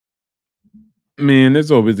Man, there's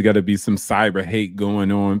always got to be some cyber hate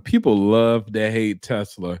going on. People love to hate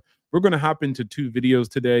Tesla. We're going to hop into two videos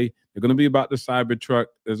today. They're going to be about the Cybertruck.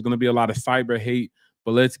 There's going to be a lot of cyber hate,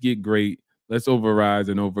 but let's get great. Let's override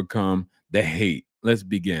and overcome the hate. Let's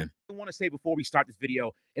begin. I want to say before we start this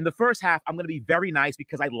video, in the first half, I'm going to be very nice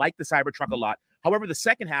because I like the Cybertruck a lot. However, the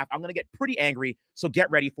second half, I'm going to get pretty angry, so get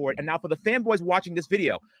ready for it. And now for the fanboys watching this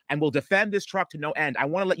video, and will defend this truck to no end, I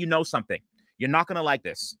want to let you know something. You're not going to like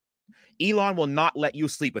this. Elon will not let you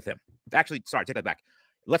sleep with him. Actually, sorry, take that back.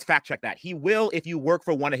 Let's fact check that. He will if you work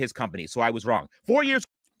for one of his companies. So I was wrong. 4 years.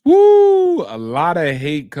 Woo! A lot of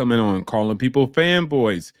hate coming on, calling people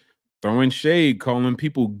fanboys, throwing shade, calling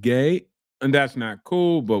people gay. And that's not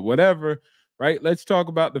cool, but whatever, right? Let's talk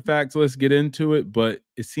about the facts. Let's get into it. But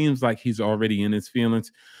it seems like he's already in his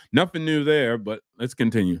feelings. Nothing new there, but let's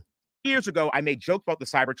continue. Years ago, I made jokes about the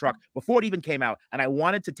Cybertruck before it even came out, and I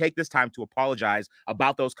wanted to take this time to apologize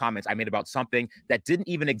about those comments I made about something that didn't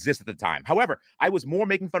even exist at the time. However, I was more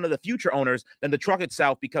making fun of the future owners than the truck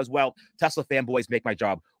itself because, well, Tesla fanboys make my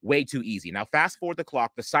job way too easy. Now, fast forward the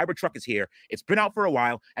clock, the Cybertruck is here. It's been out for a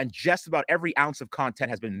while, and just about every ounce of content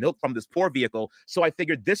has been milked from this poor vehicle, so I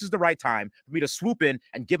figured this is the right time for me to swoop in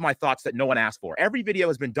and give my thoughts that no one asked for. Every video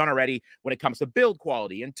has been done already when it comes to build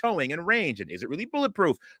quality and towing and range, and is it really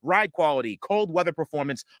bulletproof, ride quality, cold weather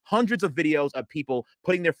performance, hundreds of videos of people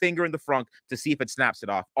putting their finger in the front to see if it snaps it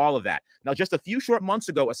off, all of that. Now, just a few short months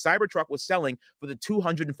ago, a Cybertruck was selling for the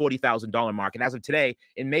 $240,000 mark. And as of today,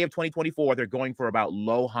 in May of 2024, they're going for about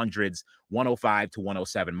low hundreds, 105 to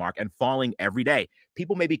 107 mark, and falling every day.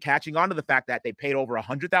 People may be catching on to the fact that they paid over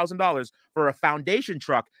 $100,000 for a foundation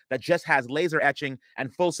truck that just has laser etching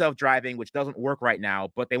and full self-driving, which doesn't work right now,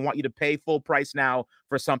 but they want you to pay full price now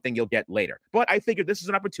for something you'll get later. But I figured this is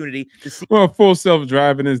an opportunity to see. Well, full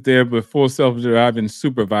self-driving is there, but full self-driving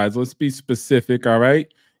supervised. Let's be specific, all right?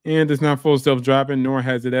 And it's not full self-driving, nor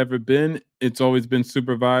has it ever been. It's always been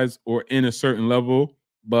supervised or in a certain level,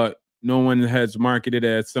 but no one has marketed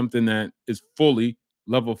as something that is fully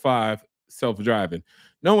level 5 self-driving.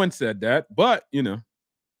 No one said that, but, you know,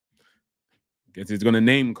 guess he's going to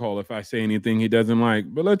name call if I say anything he doesn't like,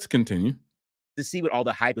 but let's continue. To see what all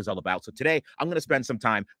the hype is all about. So today, I'm going to spend some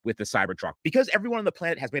time with the Cybertruck. Because everyone on the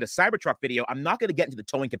planet has made a Cybertruck video, I'm not going to get into the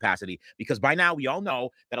towing capacity because by now we all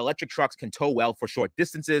know that electric trucks can tow well for short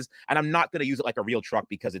distances, and I'm not going to use it like a real truck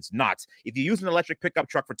because it's not. If you use an electric pickup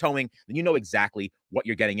truck for towing, then you know exactly what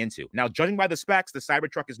you're getting into. Now, judging by the specs, the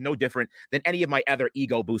Cybertruck is no different than any of my other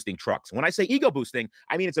ego-boosting trucks. When I say ego-boosting,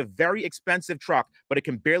 I mean it's a very expensive truck, but it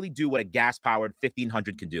can barely do what a gas-powered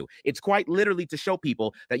 1500 can do. It's quite literally to show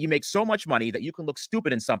people that you make so much money that you can look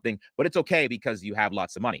stupid in something, but it's okay because you have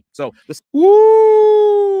lots of money. So this.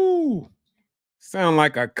 Woo! Sound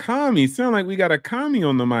like a commie. Sound like we got a commie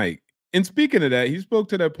on the mic. And speaking of that, he spoke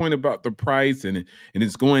to that point about the price and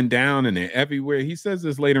it's going down and they're everywhere. He says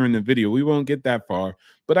this later in the video. We won't get that far,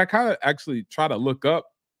 but I kind of actually try to look up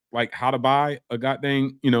like how to buy a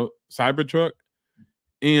goddamn, Cybertruck.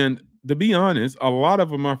 And to be honest, a lot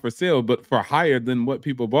of them are for sale, but for higher than what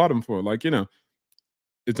people bought them for. Like,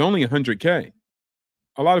 it's only 100K.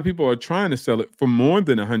 A lot of people are trying to sell it for more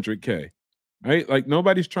than 100K, right? Like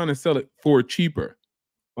nobody's trying to sell it for cheaper.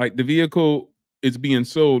 Like the vehicle is being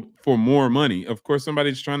sold for more money. Of course,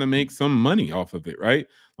 somebody's trying to make some money off of it, right?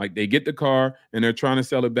 Like they get the car and they're trying to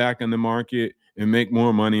sell it back in the market and make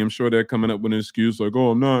more money. I'm sure they're coming up with an excuse like,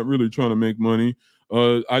 oh, I'm not really trying to make money.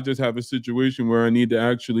 I just have a situation where I need to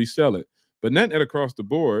actually sell it. But net across the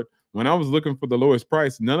board, when I was looking for the lowest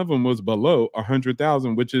price, none of them was below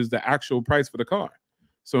 100,000, which is the actual price for the car.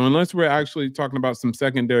 So unless we're actually talking about some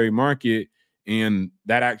secondary market and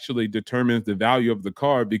that actually determines the value of the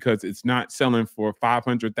car because it's not selling for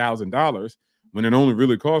 $500,000 when it only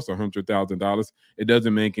really costs $100,000, it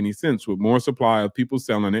doesn't make any sense. With more supply of people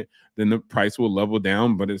selling it, then the price will level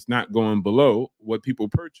down, but it's not going below what people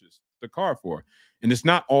purchased the car for. And it's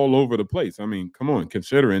not all over the place. I mean, come on,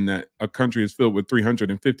 considering that a country is filled with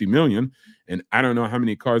 350 million, and I don't know how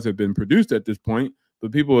many cars have been produced at this point,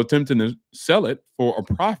 but people attempting to sell it for a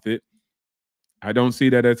profit, I don't see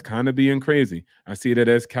that as kind of being crazy. I see that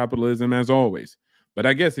as capitalism as always. But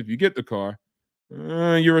I guess if you get the car,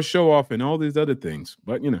 you're a show off and all these other things.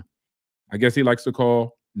 But, I guess he likes to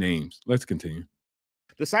call names. Let's continue.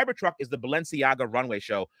 The Cybertruck is the Balenciaga runway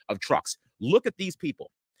show of trucks. Look at these people.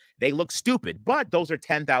 They look stupid, but those are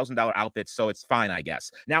 $10,000 outfits, so it's fine, I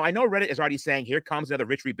guess. Now, I know Reddit is already saying, here comes another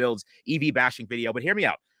Rich Rebuilds EV bashing video, but hear me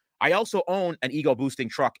out. I also own an ego boosting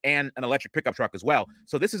truck and an electric pickup truck as well.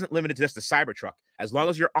 So this isn't limited to just the Cybertruck. As long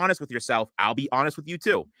as you're honest with yourself, I'll be honest with you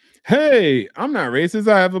too. Hey, I'm not racist.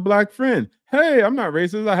 I have a black friend. Hey, I'm not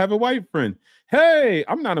racist. I have a white friend. Hey,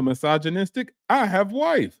 I'm not a misogynistic. I have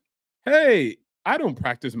wife. Hey, I don't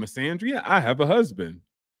practice misandria. I have a husband.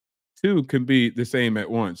 Two can be the same at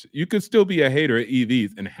once. You could still be a hater at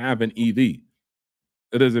EVs and have an EV.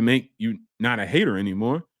 It doesn't make you not a hater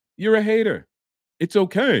anymore. You're a hater. It's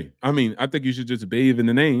okay. I mean, I think you should just bathe in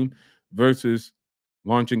the name versus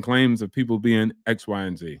launching claims of people being X, Y,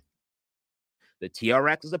 and Z. The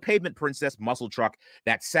TRX is a pavement princess muscle truck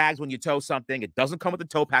that sags when you tow something. It doesn't come with the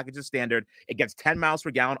tow package as standard. It gets 10 miles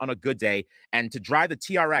per gallon on a good day. And to drive the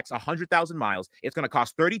TRX 100,000 miles, it's going to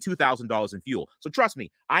cost $32,000 in fuel. So trust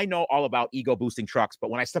me, I know all about ego boosting trucks, but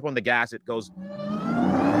when I step on the gas, it goes...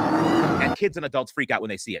 And kids and adults freak out when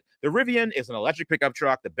they see it. The Rivian is an electric pickup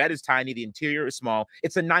truck. The bed is tiny. The interior is small.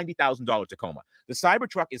 It's a $90,000 Tacoma. The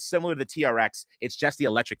Cybertruck is similar to the TRX. It's just the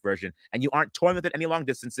electric version, and you aren't touring with it any long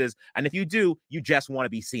distances. And if you do, you just want to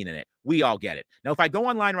be seen in it. We all get it. Now, if I go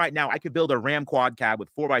online right now, I could build a Ram quad cab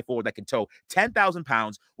with 4x4 that can tow 10,000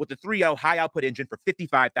 pounds with the 3.0 high output engine for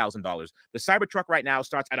 $55,000. The Cybertruck right now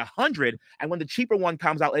starts at $100,000, and when the cheaper one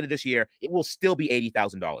comes out later this year, it will still be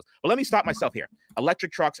 $80,000. But let me stop myself here.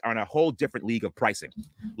 Electric trucks are in a whole different league of pricing.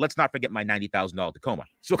 Let's not forget my $90,000 Tacoma.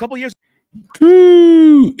 So a couple years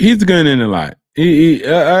he's gunning a lot.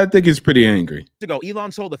 I think he's pretty angry. Ago,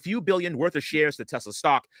 Elon sold a few billion worth of shares to Tesla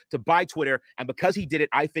stock to buy Twitter, and because he did it,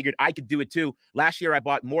 I figured I could do it too. Last year, I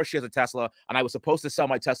bought more shares of Tesla, and I was supposed to sell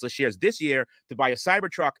my Tesla shares this year to buy a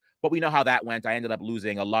Cybertruck, but we know how that went. I ended up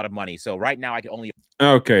losing a lot of money. So right now, I can only...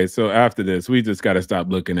 Okay, so after this, we just got to stop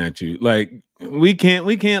looking at you. Like, we can't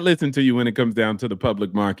listen to you when it comes down to the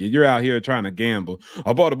public market. You're out here trying to gamble.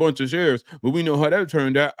 I bought a bunch of shares, but we know how that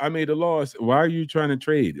turned out. I made a loss. Why are you trying to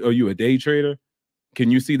trade? Are you a day trader? Can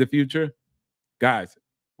you see the future? Guys,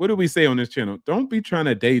 what do we say on this channel? Don't be trying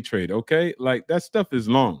to day trade, okay? Like, that stuff is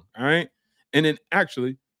long, all right? And then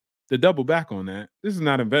actually, to double back on that, this is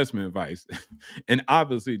not investment advice. And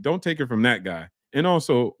obviously, don't take it from that guy. And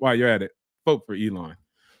also, while you're at it, vote for Elon.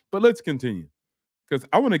 But let's continue, because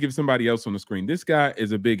I want to give somebody else on the screen. This guy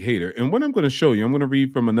is a big hater. And what I'm going to show you, I'm going to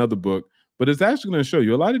read from another book, but it's actually going to show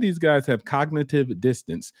you a lot of these guys have cognitive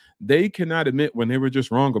distance. They cannot admit when they were just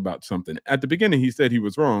wrong about something. At the beginning, he said he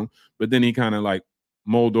was wrong, but then he kind of like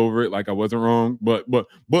mulled over it like I wasn't wrong. But,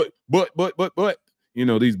 you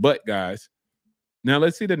know, these but guys. Now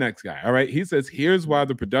let's see the next guy. All right. He says, here's why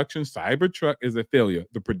the production Cybertruck is a failure.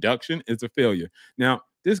 The production is a failure. Now,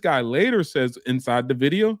 this guy later says inside the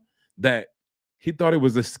video that he thought it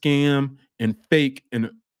was a scam and fake,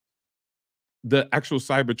 and the actual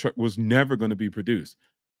Cybertruck was never going to be produced.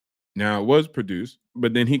 Now, it was produced,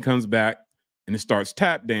 but then he comes back and it starts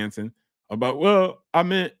tap dancing about, well, I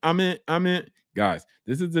meant. Guys,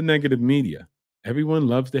 this is the negative media. Everyone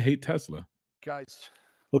loves to hate Tesla. Guys,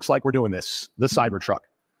 looks like we're doing this. The Cybertruck.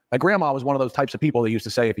 My grandma was one of those types of people that used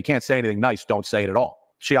to say, if you can't say anything nice, don't say it at all.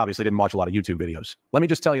 She obviously didn't watch a lot of YouTube videos. Let me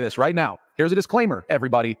just tell you this right now. Here's a disclaimer,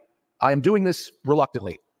 everybody. I am doing this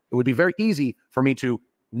reluctantly. It would be very easy for me to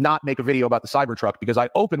not make a video about the Cybertruck because I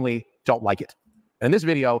openly don't like it. And in this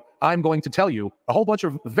video, I'm going to tell you a whole bunch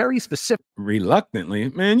of very specific... Reluctantly?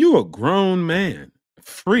 Man, you a grown man.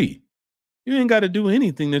 Free. You ain't got to do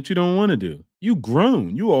anything that you don't want to do. You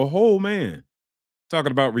grown. You a whole man.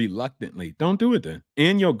 Talking about reluctantly. Don't do it then.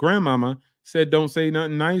 And your grandmama said don't say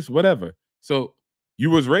nothing nice, whatever. So you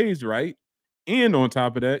was raised right. And on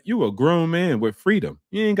top of that, you a grown man with freedom.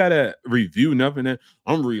 You ain't gotta review nothing. That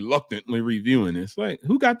I'm reluctantly reviewing this. Like,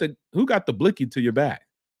 who got the blicky to your back?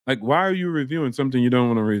 Like, why are you reviewing something you don't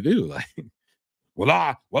want to review? Like, well,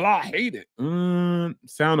 I hate it.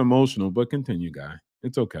 Sound emotional, but continue, guy.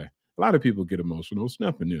 It's okay. A lot of people get emotional. It's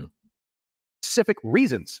nothing new. Specific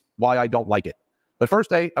reasons why I don't like it. But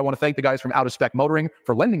first, A, I want to thank the guys from Out of Spec Motoring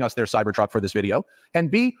for lending us their Cybertruck for this video.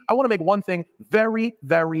 And B, I want to make one thing very,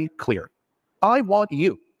 very clear. I want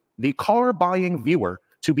you, the car-buying viewer,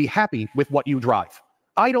 to be happy with what you drive.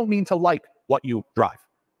 I don't mean to like what you drive.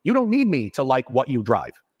 You don't need me to like what you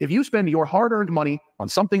drive. If you spend your hard-earned money on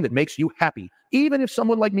something that makes you happy, even if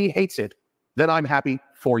someone like me hates it, then I'm happy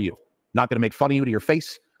for you. Not going to make fun of you to your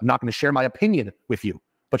face. I'm not going to share my opinion with you.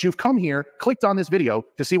 But you've come here, clicked on this video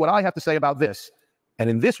to see what I have to say about this. And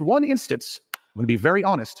in this one instance, I'm going to be very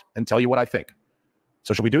honest and tell you what I think.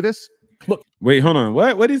 So should we do this? Look. Wait, hold on.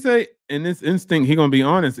 What did he say? In this instinct, he gonna be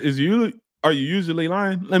honest. Are you usually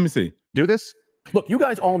lying? Let me see. Do this. Look, you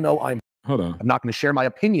guys all know I'm not going to share my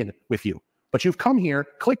opinion with you. But you've come here,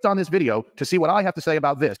 clicked on this video to see what I have to say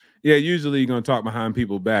about this. Yeah, usually you're going to talk behind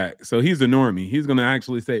people's back. So he's a normie. He's going to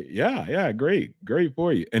actually say, yeah, great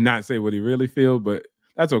for you, and not say what he really feels, but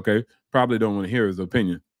that's okay. Probably don't want to hear his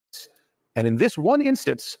opinion. And in this one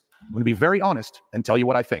instance, I'm going to be very honest and tell you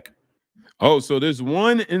what I think. Oh, so there's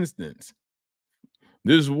one instance.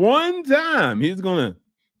 There's one time he's going to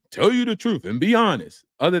tell you the truth and be honest.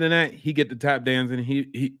 Other than that, he get the tap dance and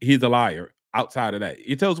he's a liar. Outside of that,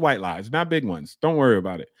 he tells white lies, not big ones. Don't worry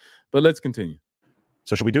about it. But let's continue.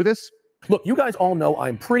 So should we do this? Look, you guys all know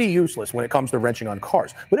I'm pretty useless when it comes to wrenching on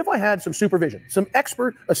cars. But if I had some supervision, some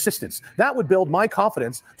expert assistance, that would build my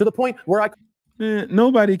confidence to the point where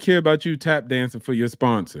nobody care about you tap dancing for your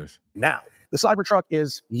sponsors. Now, the Cybertruck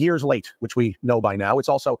is years late, which we know by now. It's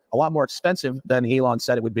also a lot more expensive than Elon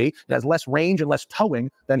said it would be. It has less range and less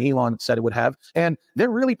towing than Elon said it would have. And they're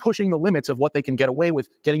really pushing the limits of what they can get away with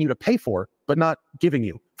getting you to pay for, but not giving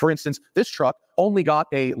you. For instance, this truck only got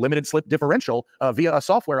a limited slip differential via a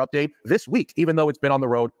software update this week, even though it's been on the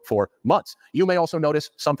road for months. You may also notice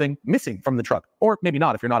something missing from the truck, or maybe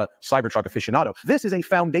not if you're not a Cybertruck aficionado. This is a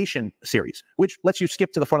foundation series, which lets you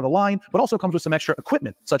skip to the front of the line, but also comes with some extra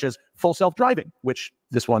equipment, such as full self-driving, which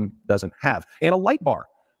this one doesn't have, and a light bar,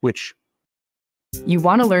 which you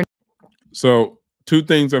want to learn. So 2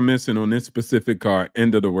 things are missing on this specific car,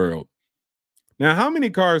 end of the world. Now, how many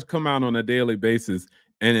cars come out on a daily basis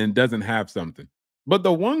and it doesn't have something? But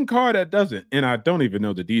the one car that doesn't, and I don't even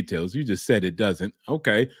know the details, you just said it doesn't.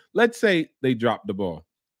 Okay, let's say they dropped the ball.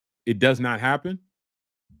 It does not happen?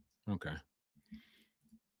 Okay.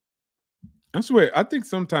 I swear, I think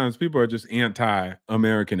sometimes people are just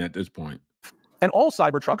anti-American at this point. And all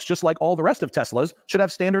Cybertrucks, just like all the rest of Teslas, should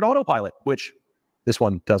have standard autopilot, which this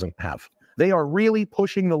one doesn't have. They are really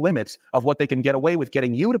pushing the limits of what they can get away with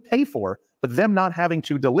getting you to pay for, but them not having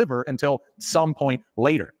to deliver until some point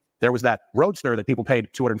later. There was that Roadster that people paid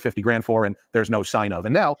 250 grand for, and there's no sign of.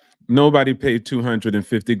 And now nobody paid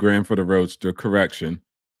 250 grand for the Roadster. Correction.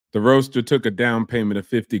 The Roadster took a down payment of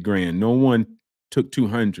 50 grand. No one took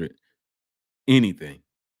 200. Anything.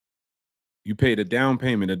 You paid a down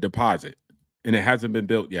payment, a deposit, and it hasn't been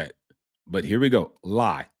built yet. But here we go.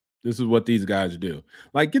 Lie. This is what these guys do.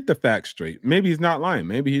 Like, get the facts straight. Maybe he's not lying.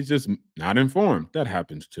 Maybe he's just not informed. That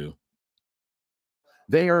happens too.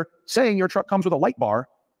 They are saying your truck comes with a light bar,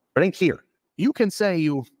 but ain't here. You can say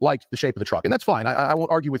you like the shape of the truck, and that's fine. I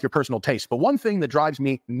won't argue with your personal taste. But one thing that drives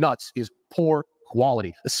me nuts is poor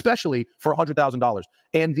quality, especially for $100,000.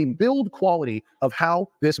 And the build quality of how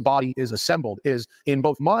this body is assembled is, in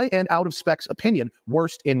both my and out of specs opinion,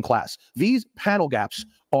 worst in class. These panel gaps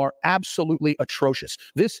are absolutely atrocious.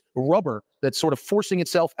 This rubber that's sort of forcing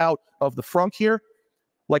itself out of the front here,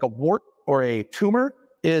 like a wart or a tumor,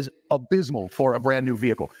 is abysmal for a brand new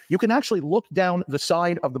vehicle. You can actually look down the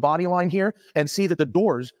side of the body line here and see that the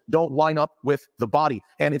doors don't line up with the body.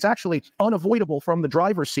 And it's actually unavoidable from the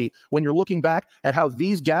driver's seat when you're looking back at how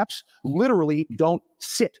these gaps literally don't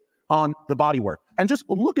sit on the bodywork. And just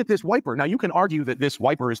look at this wiper. Now, you can argue that this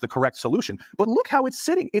wiper is the correct solution, but look how it's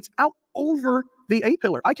sitting. It's out over the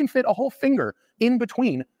A-pillar. I can fit a whole finger in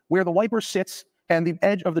between where the wiper sits and the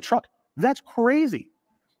edge of the truck. That's crazy.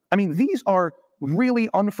 I mean, these are really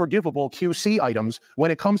unforgivable QC items when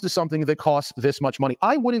it comes to something that costs this much money.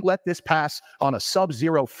 I wouldn't let this pass on a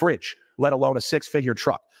sub-zero fridge, let alone a 6-figure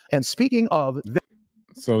truck. And speaking of this,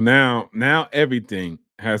 so now everything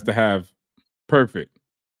has to have perfect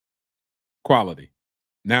quality.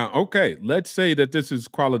 Now, okay, let's say that this is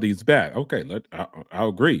quality is bad. Okay, I'll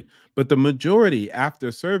agree. But the majority,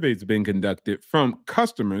 after surveys been conducted from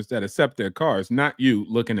customers that accept their cars, not you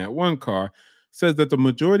looking at one car, says that the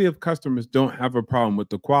majority of customers don't have a problem with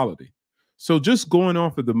the quality. So just going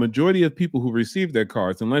off of the majority of people who receive their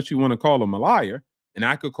cars, unless you want to call them a liar, and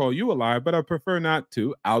I could call you a liar, but I prefer not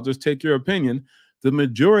to. I'll just take your opinion. The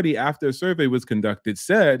majority, after a survey was conducted,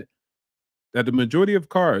 said that the majority of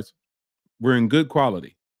cars were in good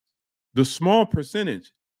quality. The small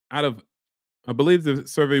percentage out of, I believe the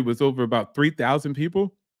survey was over about 3,000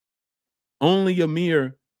 people, only a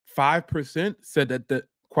mere 5% said that the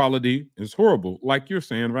quality is horrible, like you're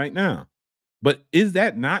saying right now. But is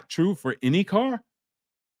that not true for any car?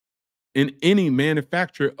 In any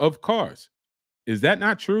manufacturer of cars? Is that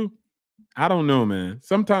not true? I don't know, man.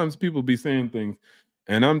 Sometimes people be saying things,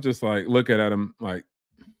 and I'm just like, looking at them like,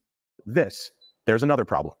 there's another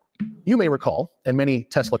problem. You may recall, and many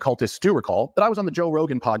Tesla cultists do recall, that I was on the Joe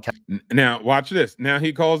Rogan podcast. Now, watch this. Now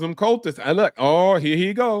he calls them cultists. I look, oh, here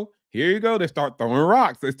you go. Here you go. They start throwing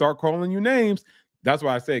rocks. They start calling you names. That's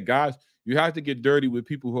why I say, guys, you have to get dirty with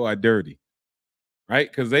people who are dirty, right?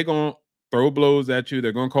 Because they're going to throw blows at you.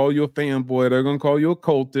 They're going to call you a fanboy. They're going to call you a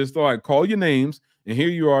cultist. All right, call your names. And here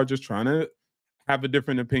you are just trying to have a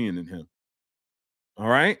different opinion than him. All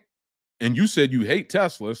right? And you said you hate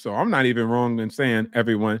Tesla, so I'm not even wrong in saying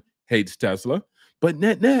everyone hates Tesla. But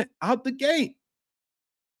net, out the gate,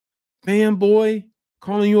 fanboy,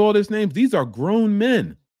 calling you all these names. These are grown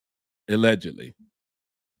men, allegedly.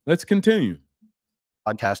 Let's continue.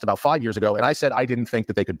 Podcast about 5 years ago, and I said I didn't think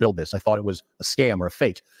that they could build this. I thought it was a scam or a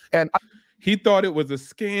fake. And he thought it was a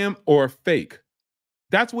scam or a fake.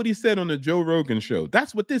 That's what he said on the Joe Rogan show.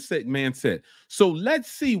 That's what this man said. So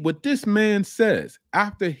let's see what this man says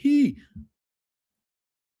after he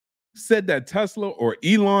said that Tesla or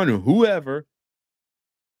Elon or whoever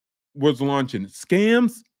was launching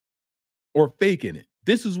scams or faking it.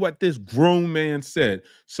 This is what this grown man said.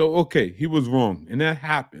 So, okay, he was wrong, and that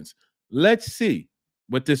happens. Let's see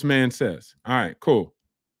what this man says. All right, cool.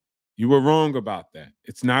 You were wrong about that.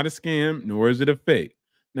 It's not a scam, nor is it a fake.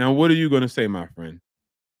 Now, what are you going to say, my friend?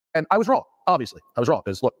 And I was wrong. Obviously, I was wrong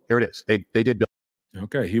because look, here it is. They did build.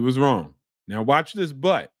 Okay, he was wrong. Now watch this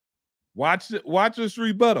butt. Watch this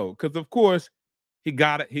rebuttal, because of course he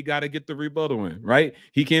got to get the rebuttal in, right?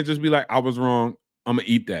 He can't just be like, I was wrong, I'm gonna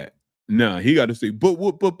eat that. No, he got to say, but.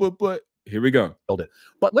 Here we go. Build it.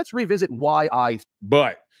 But let's revisit why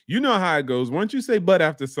But you know how it goes. Once you say but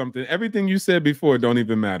after something, everything you said before don't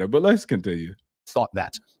even matter. But let's continue.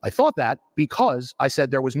 I thought that because I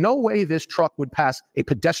said there was no way this truck would pass a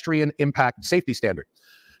pedestrian impact safety standard.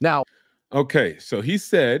 Now, okay, so he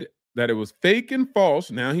said that it was fake and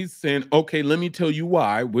false. Now he's saying, okay, let me tell you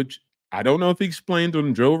why, which I don't know if he explained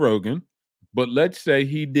on Joe Rogan, but let's say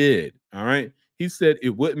he did. All right. He said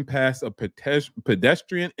it wouldn't pass a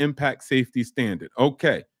pedestrian impact safety standard.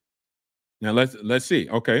 Okay. Now let's see.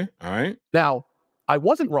 Okay. All right. Now, I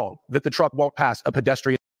wasn't wrong that the truck won't pass a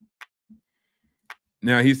pedestrian.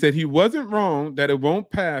 Now, he said he wasn't wrong that it won't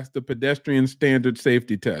pass the pedestrian standard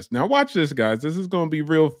safety test. Now, watch this, guys. This is going to be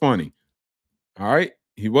real funny. All right.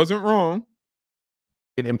 He wasn't wrong.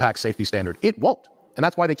 An impact safety standard. It won't. And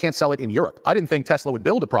that's why they can't sell it in Europe. I didn't think Tesla would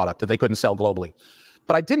build a product that they couldn't sell globally.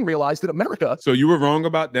 But I didn't realize that America. So you were wrong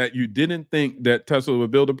about that. You didn't think that Tesla would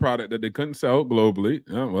build a product that they couldn't sell globally.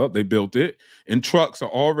 Well, they built it. And trucks are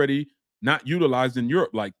already not utilized in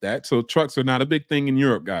Europe like that. So trucks are not a big thing in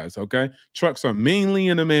Europe, guys, okay? Trucks are mainly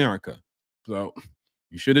in America. So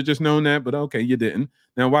you should have just known that, but okay, you didn't.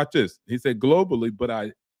 Now watch this. He said globally, but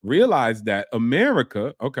I realized that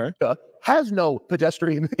America, okay, has no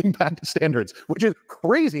pedestrian impact standards, which is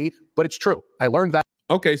crazy, but it's true. I learned that.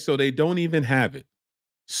 Okay, so they don't even have it.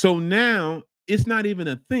 So now it's not even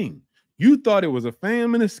a thing. You thought it was a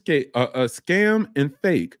scam and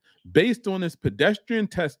fake based on this pedestrian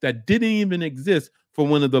test that didn't even exist for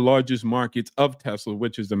one of the largest markets of Tesla,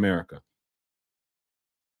 which is America.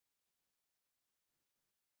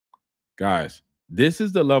 Guys, this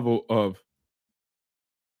is the level of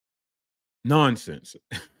nonsense.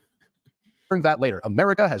 Learned that later.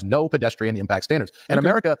 America has no pedestrian impact standards. And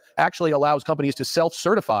America actually allows companies to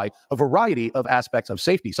self-certify a variety of aspects of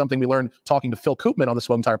safety, something we learned talking to Phil Koopman on this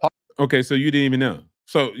entire podcast. Okay, so you didn't even know.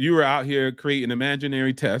 So you were out here creating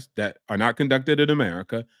imaginary tests that are not conducted in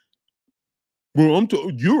America. Well, I'm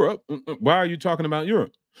to Europe. Why are you talking about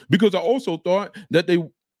Europe? Because I also thought that they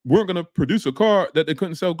weren't going to produce a car that they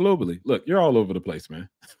couldn't sell globally. Look, you're all over the place, man.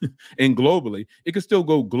 And globally, it could still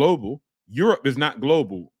go global. Europe is not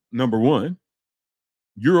global, number one.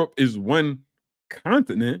 Europe is one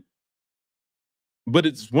continent, but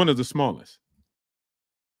it's one of the smallest.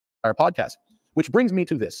 Our podcast, which brings me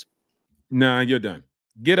to this. Nah, you're done.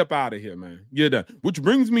 Get up out of here, man. You're done. Which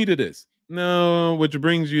brings me to this. No, which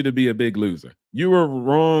brings you to be a big loser. You were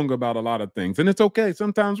wrong about a lot of things, and it's okay.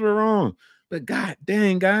 Sometimes we're wrong. But God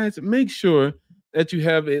dang, guys, make sure that you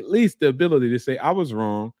have at least the ability to say, I was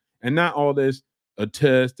wrong, and not all this a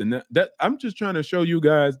test. And that I'm just trying to show you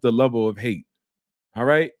guys the level of hate. All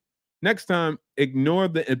right. Next time, ignore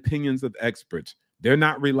the opinions of experts. They're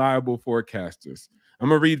not reliable forecasters. I'm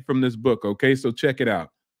going to read from this book. Okay. So check it out.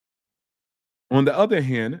 On the other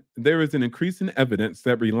hand, there is an increasing evidence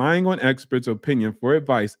that relying on experts' opinion for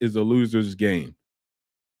advice is a loser's game.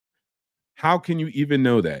 How can you even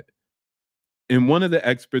know that? In one of the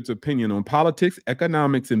experts' opinion on politics,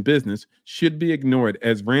 economics, and business should be ignored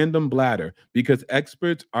as random bladder because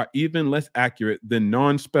experts are even less accurate than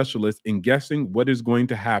non-specialists in guessing what is going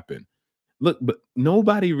to happen. Look, but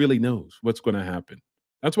nobody really knows what's going to happen.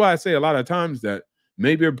 That's why I say a lot of times that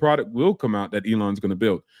maybe a product will come out that Elon's going to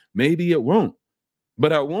build. Maybe it won't.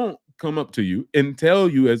 But I won't come up to you and tell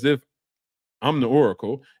you as if I'm the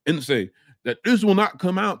oracle and say that this will not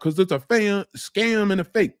come out because it's a scam and a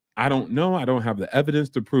fake. I don't know. I don't have the evidence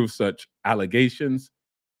to prove such allegations.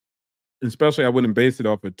 Especially, I wouldn't base it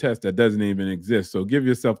off a test that doesn't even exist. So give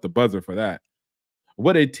yourself the buzzer for that.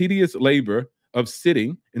 What a tedious labor of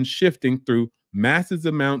sitting and shifting through massive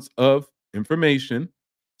amounts of information.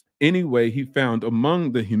 Anyway, he found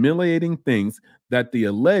among the humiliating things that the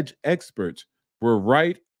alleged experts were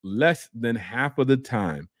right less than half of the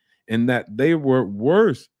time, and that they were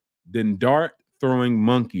worse than dart throwing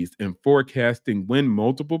monkeys in forecasting when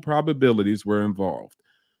multiple probabilities were involved.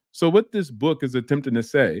 So, what this book is attempting to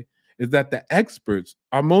say is that the experts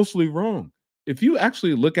are mostly wrong. If you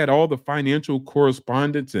actually look at all the financial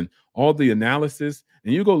correspondence and all the analysis,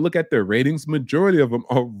 and you go look at their ratings, majority of them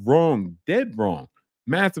are wrong, dead wrong.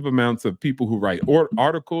 Massive amounts of people who write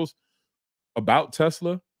articles about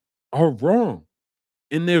Tesla are wrong.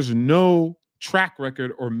 And there's no track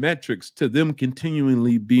record or metrics to them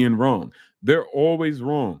continually being wrong. They're always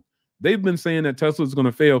wrong. They've been saying that Tesla is going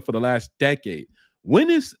to fail for the last decade. When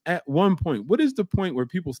is at one point, what is the point where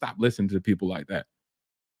people stop listening to people like that?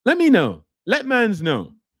 Let me know. Let mans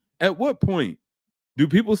know. At what point do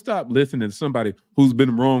people stop listening to somebody who's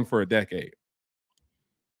been wrong for a decade?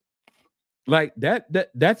 Like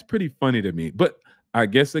that's pretty funny to me. But I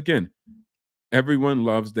guess again, everyone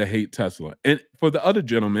loves to hate Tesla. And for the other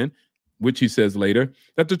gentleman, which he says later,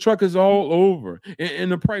 that the truck is all over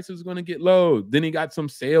and the price is going to get low. Then he got some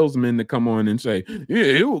salesmen to come on and say, yeah,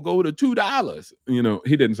 it will go to $2. You know,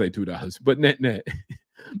 he didn't say $2, but net,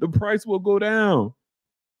 the price will go down.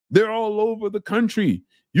 They're all over the country.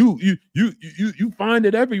 You find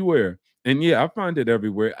it everywhere. And yeah, I find it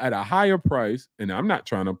everywhere at a higher price, and I'm not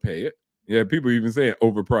trying to pay it. Yeah, people even say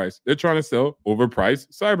overpriced. They're trying to sell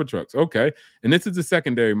overpriced Cybertrucks. Okay. And this is the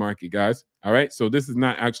secondary market, guys. All right. So this is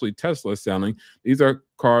not actually Tesla selling. These are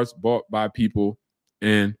cars bought by people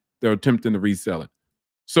and they're attempting to resell it.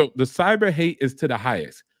 So the cyber hate is to the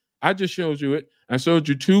highest. I just showed you it. I showed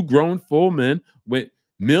you two grown full men with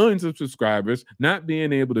millions of subscribers not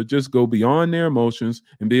being able to just go beyond their emotions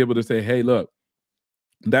and be able to say, hey, look,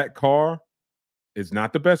 that car is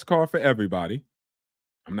not the best car for everybody.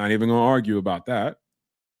 I'm not even going to argue about that.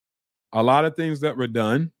 A lot of things that were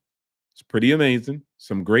done, it's pretty amazing.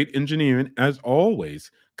 Some great engineering, as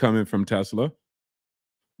always, coming from Tesla.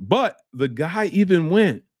 But the guy even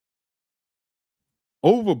went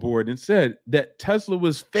overboard and said that Tesla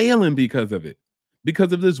was failing because of it,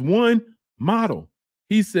 because of this one model.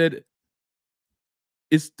 He said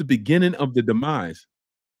it's the beginning of the demise.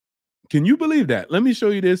 Can you believe that? Let me show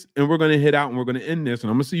you this, and we're going to hit out and we're going to end this, and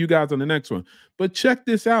I'm going to see you guys on the next one. But check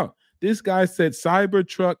this out. This guy said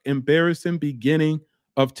Cybertruck embarrassing beginning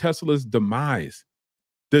of Tesla's demise.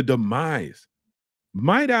 The demise.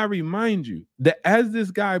 Might I remind you that as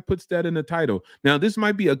this guy puts that in the title, now this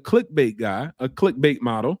might be a clickbait guy, a clickbait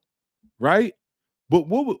model, right? But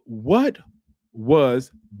what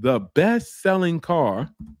was the best-selling car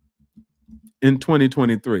in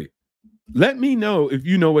 2023? Let me know if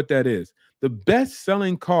you know what that is. The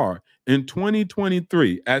best-selling car in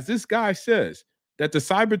 2023, as this guy says, that the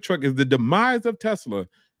Cybertruck is the demise of Tesla.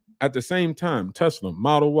 At the same time, Tesla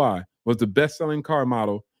Model Y was the best-selling car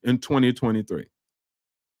model in 2023.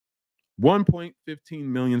 1.15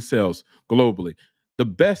 million sales globally. The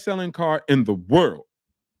best-selling car in the world.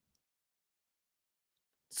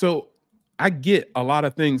 So I get a lot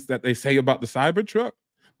of things that they say about the Cybertruck,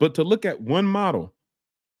 but to look at one model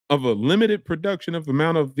of a limited production of the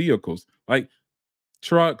amount of vehicles, like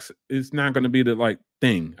trucks is not going to be the like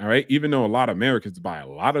thing, all right? Even though a lot of Americans buy a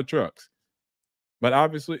lot of trucks, but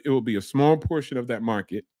obviously it will be a small portion of that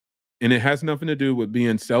market. And it has nothing to do with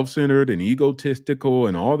being self-centered and egotistical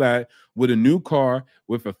and all that. With a new car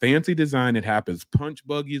with a fancy design, it happens. Punch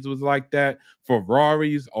buggies was like that.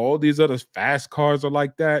 Ferraris, all these other fast cars are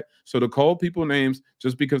like that. So to call people names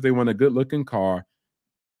just because they want a good-looking car,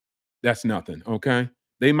 that's nothing, okay?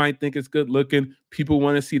 They might think it's good looking. People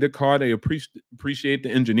want to see the car. They appreciate the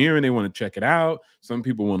engineering. They want to check it out. Some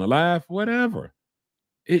people want to laugh, whatever.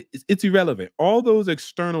 It's irrelevant. All those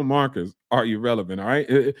external markers are irrelevant. All right.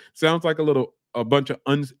 It sounds like a bunch of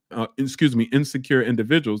insecure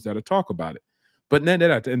individuals that talk about it. But then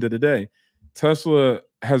at the end of the day, Tesla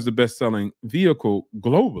has the best selling vehicle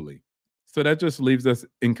globally. So that just leaves us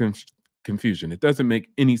in confusion. It doesn't make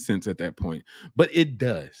any sense at that point, but it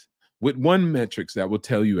does with one metrics that will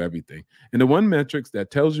tell you everything. And the one metrics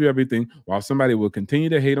that tells you everything while somebody will continue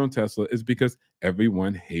to hate on Tesla is because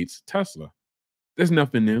everyone hates Tesla. There's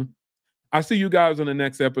nothing new. I'll see you guys on the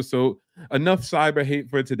next episode. Enough cyber hate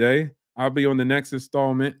for today. I'll be on the next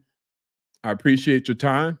installment. I appreciate your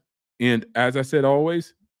time. And as I said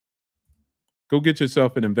always, go get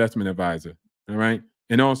yourself an investment advisor. All right.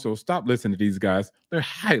 And also, stop listening to these guys. They're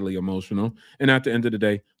highly emotional. And at the end of the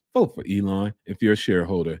day, vote for Elon if you're a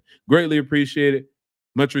shareholder. Greatly appreciate it.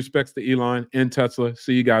 Much respects to Elon and Tesla.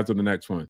 See you guys on the next one.